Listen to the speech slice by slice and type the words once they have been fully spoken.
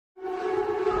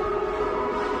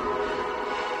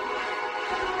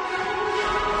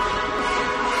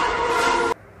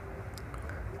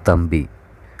தம்பி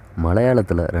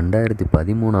மலையாளத்தில்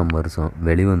 2013ஆம் வருஷம்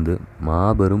வெளிவந்து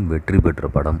மாபெரும் வெற்றி பெற்ற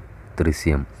படம்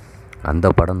திருஷ்யம். அந்த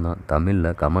படம் தான்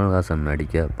தமிழில் கமல்ஹாசன்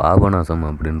நடிக்க பாபநாசம்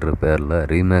அப்படின்ற பேரில்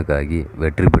ரீமேக் ஆகி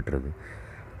வெற்றி பெற்றது.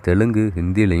 தெலுங்கு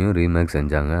ஹிந்திலையும் ரீமேக்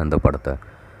செஞ்சாங்க அந்த படத்தை.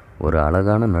 ஒரு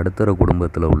அழகான நடுத்தர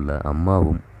குடும்பத்தில் உள்ள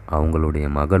அம்மாவும் அவங்களுடைய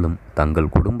மகளும்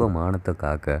தங்கள் குடும்ப மானத்தை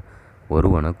காக்க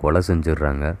ஒருவனை கொலை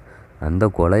செஞ்சிடுறாங்க. அந்த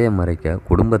கொலையை மறைக்க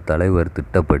குடும்பத் தலைவர்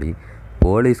திட்டப்படி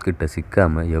போலீஸ்கிட்ட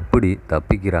சிக்காமல் எப்படி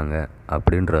தப்பிக்கிறாங்க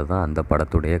அப்படின்றது தான் அந்த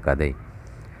படத்துடைய கதை.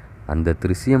 அந்த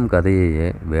திருஷ்யம் கதையையே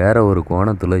வேற ஒரு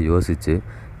கோணத்தில் யோசித்து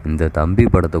இந்த தம்பி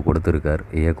படத்தை கொடுத்துருக்கார்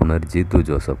இயக்குனர் ஜீத்து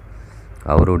ஜோசப்.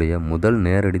 அவருடைய முதல்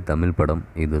நேரடி தமிழ் படம்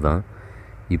இதுதான்.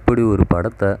 இப்படி ஒரு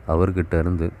படத்தை அவர்கிட்ட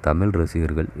இருந்து தமிழ்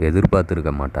ரசிகர்கள்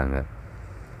எதிர்பார்த்துருக்க மாட்டாங்க.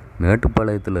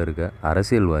 மேட்டுப்பாளையத்தில் இருக்க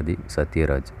அரசியல்வாதி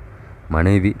சத்யராஜ்,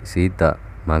 மனைவி சீதா,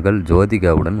 மகள்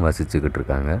ஜோதிகாவுடன் வசிச்சுக்கிட்டு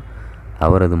இருக்காங்க.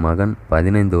 அவரது மகன்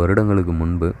 15 வருடங்களுக்கு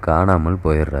முன்பு காணாமல்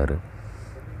போயிடுறாரு.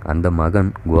 அந்த மகன்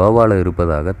கோவாவில்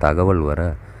இருப்பதாக தகவல் வர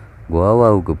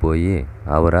கோவாவுக்கு போய்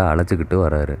அவரை அழைச்சிக்கிட்டு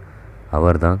வராரு.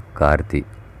 அவர் தான் கார்த்தி.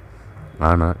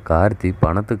 ஆனால் கார்த்தி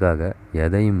பணத்துக்காக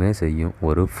எதையுமே செய்யும்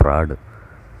ஒரு ஃப்ராடு.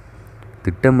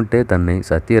 திட்டமிட்டே தன்னை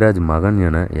சத்யராஜ் மகன்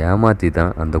என ஏமாற்றி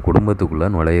தான் அந்த குடும்பத்துக்குள்ளே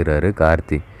நுழையிறாரு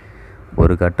கார்த்தி.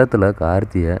 ஒரு கட்டத்தில்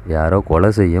கார்த்தியை யாரோ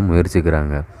கொலை செய்ய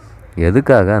முயற்சிக்கிறாங்க.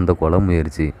 எதுக்காக அந்த கொலை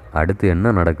முயற்சி, அடுத்து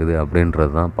என்ன நடக்குது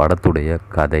அப்படின்றது தான் படத்துடைய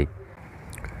கதை.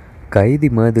 கைதி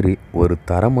மாதிரி ஒரு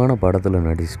தரமான படத்தில்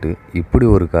நடிச்சுட்டு இப்படி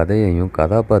ஒரு கதையையும்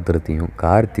கதாபாத்திரத்தையும்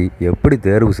கார்த்தி எப்படி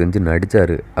தேர்வு செஞ்சு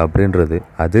நடித்தார் அப்படின்றது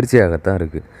அதிர்ச்சியாகத்தான்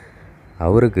இருக்குது.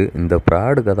 அவருக்கு இந்த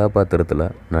ப்ராடு கதாபாத்திரத்தில்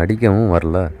நடிக்கவும்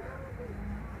வரல.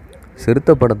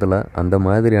 சிறுத்தை படத்தில் அந்த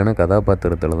மாதிரியான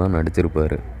கதாபாத்திரத்தில் தான்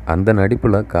நடிச்சிருப்பார். அந்த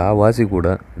நடிப்பில் காவாசி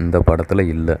கூட இந்த படத்தில்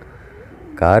இல்லை.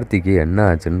 கார்த்திக்கு என்ன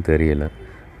ஆச்சுன்னு தெரியல.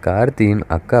 கார்த்தியின்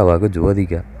அக்காவாக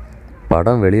ஜோதிகா.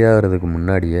 படம் வெளியாகிறதுக்கு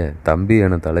முன்னாடியே தம்பி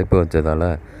என தலைப்பு வச்சதால்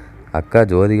அக்கா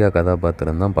ஜோதிகா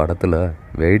கதாபாத்திரம் தான் படத்தில்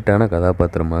வெயிட்டான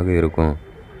கதாபாத்திரமாக இருக்கும்.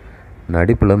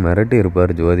 நடிப்பில் மிரட்டி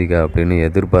இருப்பார் ஜோதிகா அப்படின்னு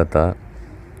எதிர்பார்த்தா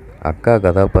அக்கா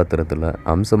கதாபாத்திரத்தில்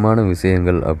அம்சமான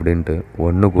விஷயங்கள் அப்படின்ட்டு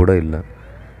ஒன்று கூட இல்லை.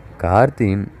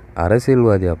 கார்த்தியின்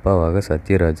அரசியல்வாதி அப்பாவாக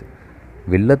சத்யராஜ்.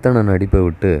 வில்லத்தன நடிப்பை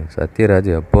விட்டு சத்யராஜ்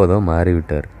எப்போதோ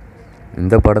மாறிவிட்டார்.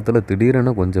 இந்த படத்தில்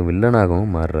திடீரென கொஞ்சம்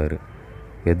வில்லனாகவும் மாறுறாரு.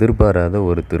 எதிர்பாராத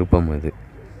ஒரு திருப்பம் அது.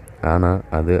 ஆனால்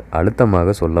அது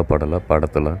அழுத்தமாக சொல்லப்படலை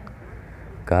படத்தில்.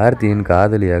 கார்த்தியின்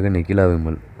காதலியாக நிகிலா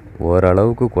விமல்.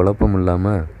 ஓரளவுக்கு குழப்பம்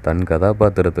இல்லாமல் தன்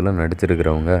கதாபாத்திரத்தில்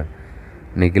நடிச்சிருக்கிறவங்க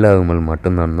நிகிலா விமல்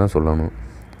மட்டும்தான் தான் சொல்லணும்.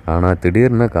 ஆனால்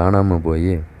திடீர்னு காணாமல்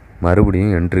போய்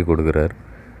மறுபடியும் என்ட்ரி கொடுக்குறார்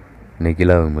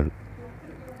நிகிலா விமல்.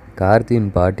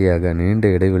 கார்த்தியின் பாட்டியாக நீண்ட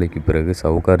இடைவெளிக்கு பிறகு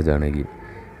சவுகார் ஜானகி.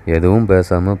 எதுவும்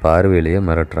பேசாமல் பார்வையிலேயே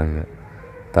மிரட்டுறாங்க.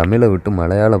 தமிழை விட்டு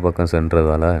மலையாள பக்கம்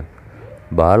சென்றதால்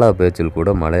பாலா பேச்சில் கூட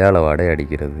மலையாள வாடை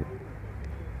அடிக்கிறது.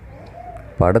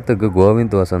 படத்துக்கு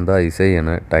கோவிந்த் வசந்தா இசை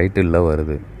என டைட்டிலில்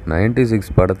வருது.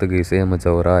 96 படத்துக்கு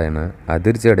இசையமைச்சவரா என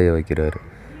அதிர்ச்சி அடைய வைக்கிறார்.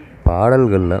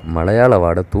 பாடல்களில் மலையாள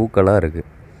வாடை தூக்கலாக இருக்குது.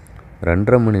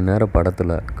 2.5 மணி நேர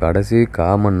படத்தில் கடைசி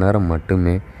 1/4 மணி நேரம்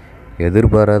மட்டுமே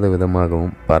எதிர்பாராத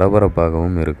விதமாகவும்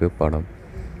பரபரப்பாகவும் இருக்குது படம்.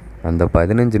 அந்த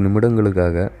 15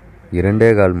 நிமிடங்களுக்காக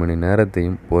 2.25 மணி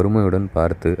நேரத்தையும் பொறுமையுடன்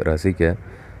பார்த்து ரசிக்க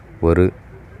ஒரு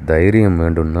தைரியம்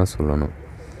வேண்டும் தான் சொல்லணும்.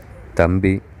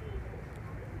 தம்பி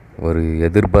ஒரு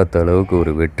எதிர்பார்த்த அளவுக்கு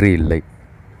ஒரு வெற்றி இல்லை.